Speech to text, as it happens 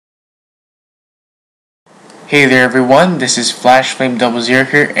Hey there everyone, this is FlashFlame00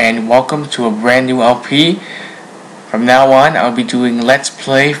 here and welcome to a brand new LP. From now on, I'll be doing Let's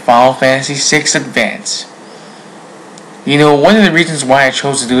Play Final Fantasy VI Advance. You know, one of the reasons why I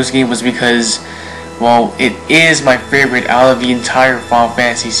chose to do this game was because, well, it is my favorite out of the entire Final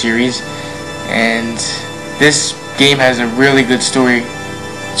Fantasy series, and this game has a really good story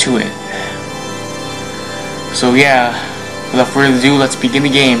to it. So yeah, without further ado, let's begin the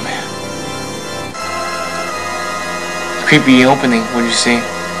game. Creepy opening, what'd you say?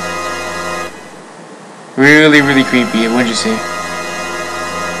 Really creepy, what'd you say?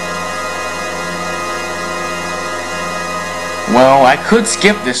 Well, I could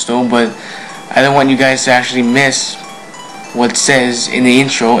skip this though, but I don't want you guys to actually miss what it says in the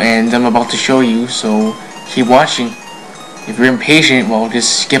intro and I'm about to show you, so keep watching. If you're impatient, well,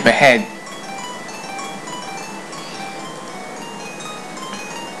 just skip ahead.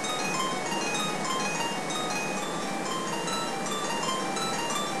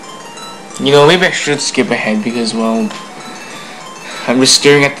 You know, maybe I should skip ahead because, well, I'm just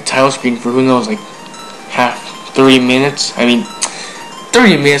staring at the title screen for who knows, like, 30 minutes? I mean,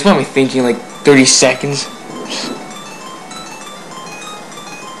 30 minutes, what am I thinking, like, 30 seconds?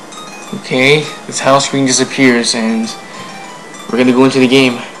 Okay, the title screen disappears and we're gonna go into the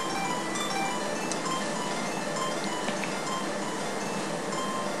game.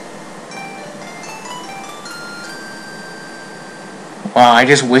 Wow, I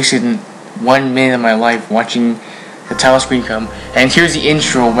just wasted 1 minute of my life watching the title screen come. And here's the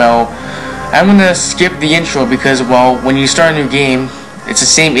intro. Well, I'm gonna skip the intro because, well, when you start a new game, it's the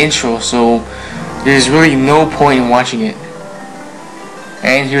same intro, so there's really no point in watching it.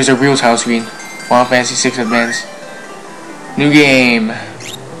 And here's a real title screen. Final Fantasy VI Advance. New game.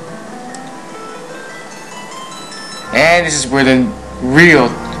 And this is where the real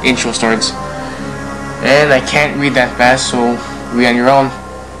intro starts. And I can't read that fast, so read on your own.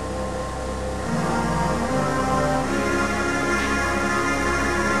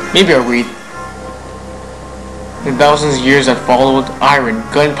 Maybe I'll read. In thousands of years that followed, iron,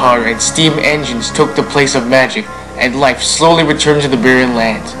 gunpowder, and steam engines took the place of magic, and life slowly returned to the barren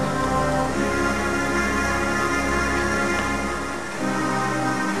land.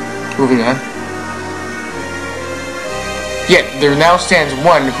 Moving on. Yet there now stands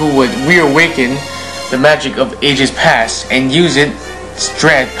one who would reawaken the magic of ages past and use its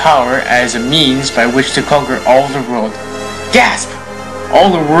dread power as a means by which to conquer all the world. Gasp! All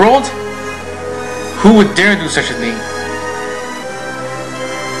the world? Who would dare do such a thing?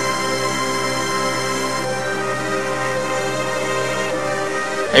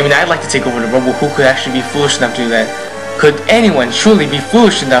 I mean, I'd like to take over the world, but who could actually be foolish enough to do that? Could anyone truly be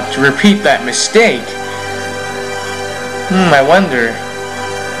foolish enough to repeat that mistake? I wonder.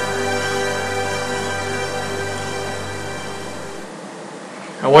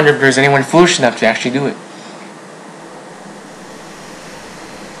 I wonder if there's anyone foolish enough to actually do it.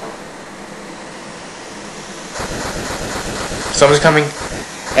 Someone's coming,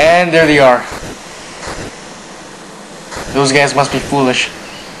 and there they are. Those guys must be foolish.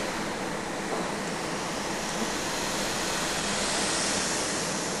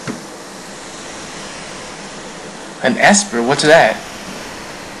 An Esper? What's that?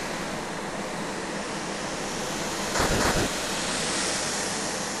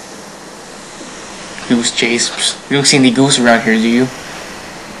 Goose chase. You don't see any goose around here, do you?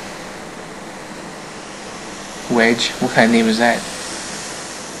 Wedge? What kind of name is that?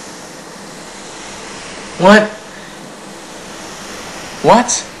 What?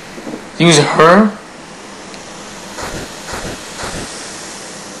 What? Use her?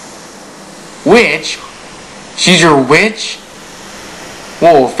 Witch? She's your witch?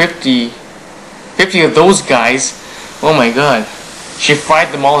 Whoa, 50 of those guys? Oh my god. She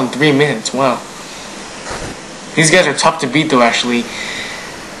fired them all in 3 minutes, wow. These guys are tough to beat though, actually.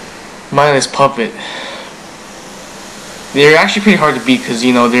 Minus Puppet. They're actually pretty hard to beat because,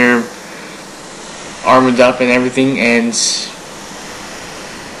 you know, they're armored up and everything, and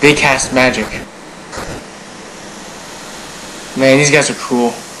they cast magic. Man, these guys are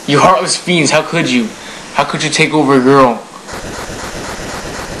cool. You heartless fiends, how could you? How could you take over a girl?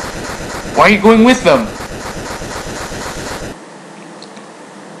 Why are you going with them?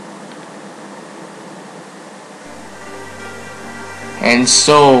 And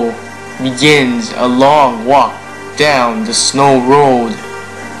so begins a long walk down the snow road.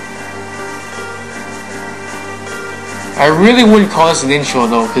 I really wouldn't call this an intro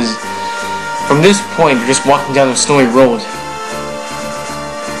though, because from this point you're just walking down the snowy road.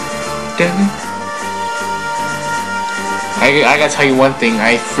 I gotta tell you one thing,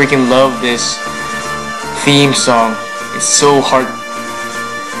 I freaking love this theme song. It's so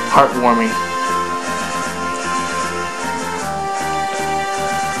heartwarming.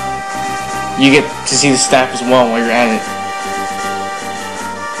 You get to see the staff as well while you're at it.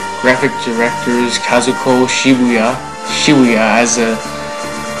 Graphic directors Kazuko Shibuya. Shibuya has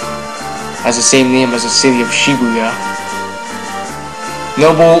the same name as the city of Shibuya.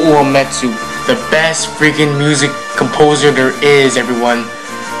 Nobuo Uematsu, the best freaking music composer there is, everyone.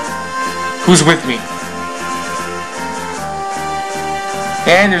 Who's with me?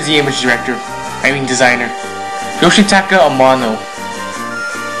 And there's the image director. Designer. Yoshitaka Amano.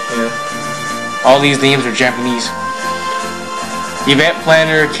 Yeah. All these names are Japanese. Event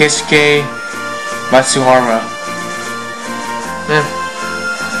planner Keisuke Matsuhara. Yeah.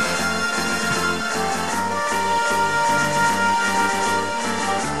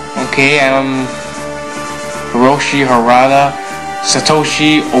 Okay, Hiroshi Harada,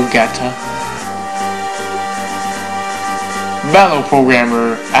 Satoshi Ogata. Battle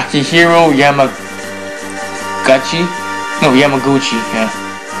programmer Akihiro Yamaguchi. Yeah.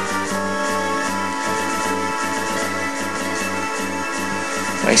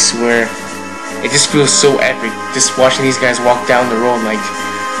 I swear, it just feels so epic just watching these guys walk down the road, like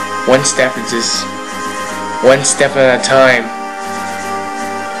one step at a time.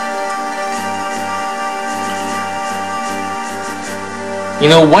 You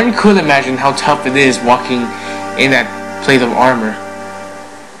know, one could imagine how tough it is walking in that plate of armor.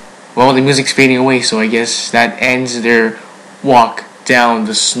 Well, the music's fading away, so I guess that ends their walk down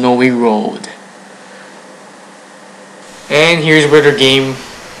the snowy road. And here's where their game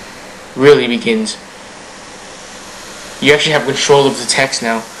really begins. You actually have control of the text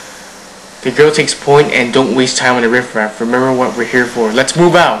now. The girl takes point and don't waste time on the riffraff. Remember what we're here for. Let's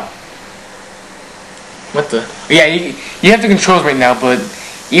move out. What the? Yeah, you have the controls right now, but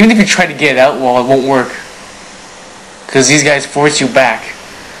even if you try to get it out, well, it won't work. Because these guys force you back.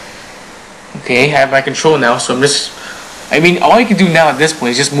 Okay, I have my control now, so I'm just... all you can do now at this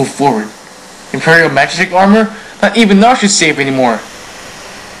point is just move forward. Imperial Magic Armor? Not even Narsha is safe anymore.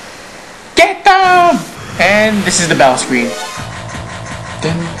 Get them! And this is the battle screen.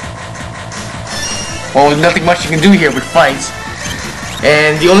 Well, nothing much you can do here with fights.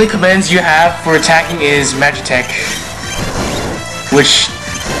 And the only commands you have for attacking is Magitech, which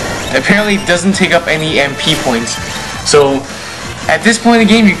apparently doesn't take up any MP points. So, at this point in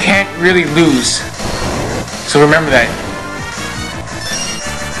the game, you can't really lose. So remember that.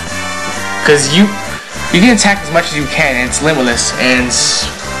 Because you can attack as much as you can, and it's limitless. And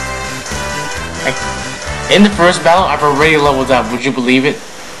in the first battle, I've already leveled up. Would you believe it?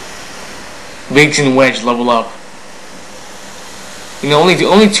 Biggs and Wedge level up. You know, only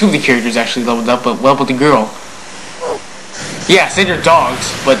two of the characters actually leveled up, but well, but the girl. Yeah, say they're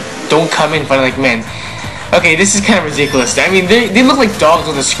dogs, but don't come in fighting like men. Okay, this is kind of ridiculous. They look like dogs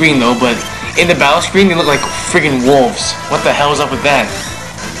on the screen though, but in the battle screen they look like friggin' wolves. What the hell is up with that?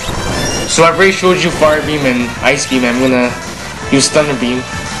 So I've already showed you Fire Beam and Ice Beam. I'm gonna use Thunder Beam.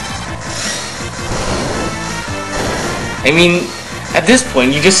 At this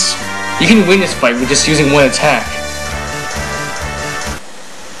point, you can win this fight with just using one attack.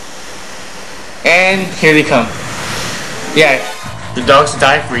 And here they come. Yeah, the dogs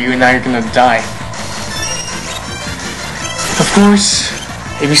die for you, and now you're gonna die. Of course,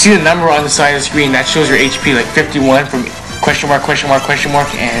 if you see the number on the side of the screen, that shows your HP, like 51 from question mark,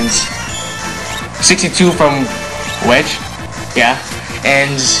 and 62 from Wedge. Yeah,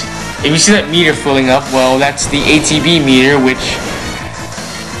 and if you see that meter filling up, well, that's the ATB meter, which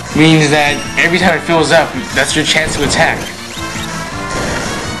means that every time it fills up, that's your chance to attack.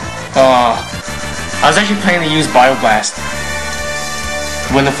 I was actually planning to use Bioblast,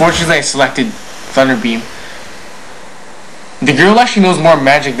 but unfortunately I selected Thunder Beam. The girl actually knows more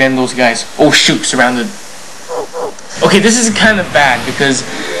magic than those guys. Oh shoot, surrounded. Okay, this is kind of bad, because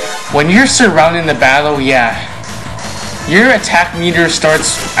when you're surrounded in the battle, yeah, your attack meter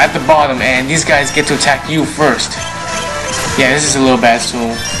starts at the bottom, and these guys get to attack you first. Yeah, this is a little bad,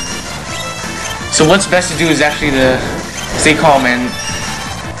 so what's best to do is actually to stay calm, and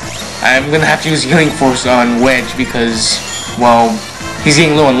I'm gonna have to use Healing Force on Wedge because, well, he's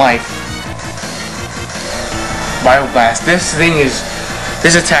getting low in life. Bioblast. This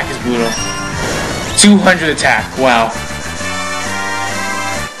attack is brutal. 200 attack, wow.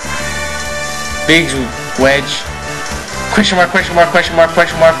 Biggs, Wedge. Question mark,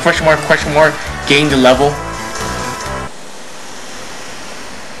 gain the level.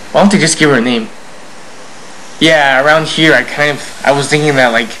 Why don't they just give her a name? Yeah, around here I was thinking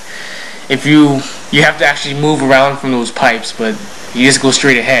that, like, if you have to actually move around from those pipes, but you just go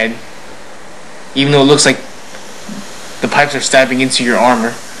straight ahead. even though it looks like the pipes are stabbing into your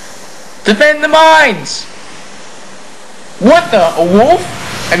armor. Defend the mines! What the? A wolf?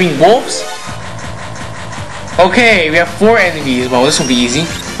 I mean wolves? Okay, we have 4 enemies. Well, this will be easy.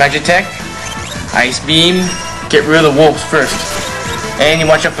 Magitech, Ice Beam. Get rid of the wolves first. And you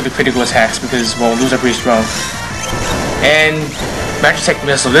watch out for the critical attacks because, well, those are pretty strong. And Magitech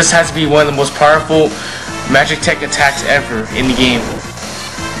Missile. This has to be one of the most powerful Magitech attacks ever in the game.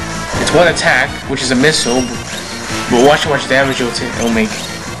 It's one attack, which is a missile, but watch how much damage it'll make.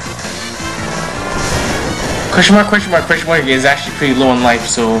 Question mark is actually pretty low on life,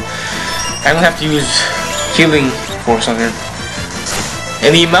 so I don't have to use healing force on her.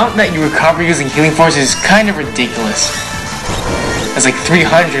 And the amount that you recover using healing force is kind of ridiculous. It's like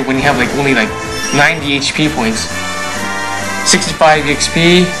 300 when you have like only like 90 HP points. 65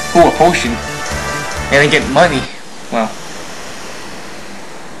 XP, ooh, a potion. And I get money. Wow.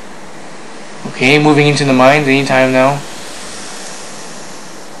 Okay, moving into the mines anytime now.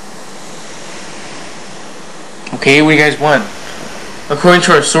 Okay, what do you guys want? According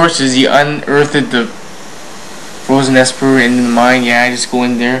to our sources, he unearthed the frozen Esper in the mine. Yeah, I just go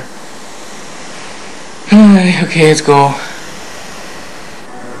in there. Okay, let's go.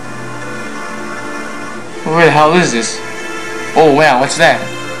 Where the hell is this? Oh wow, what's that?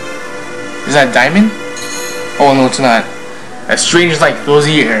 Is that a diamond? Oh no, it's not. A strange light fills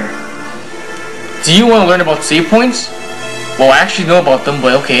the air. Do you want to learn about save points? Well, I actually know about them,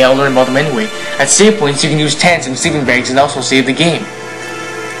 but okay, I'll learn about them anyway. At save points, you can use tents and sleeping bags and also save the game.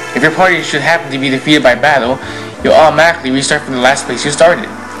 If your party should happen to be defeated by battle, you'll automatically restart from the last place you started.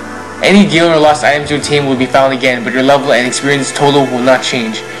 Any deal or lost items you obtain will be found again, but your level and experience total will not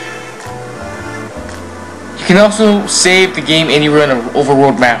change. You can also save the game anywhere on an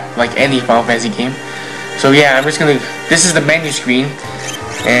overworld map, like any Final Fantasy game. So yeah, I'm just gonna... This is the menu screen,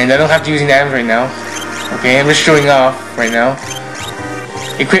 and I don't have to use any items right now. Okay, I'm just showing off right now.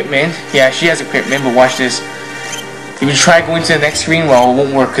 Equipment. Yeah, she has equipment, but watch this. If you try going to the next screen, well, it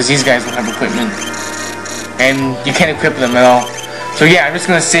won't work because these guys don't have equipment. And you can't equip them at all. So yeah, I'm just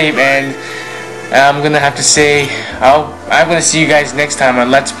gonna save, and I'm gonna have to say I'm gonna see you guys next time on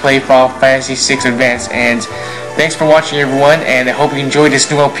Let's Play Final Fantasy VI Advance. And thanks for watching, everyone, and I hope you enjoyed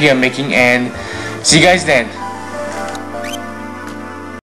this new LP I'm making, and see you guys then.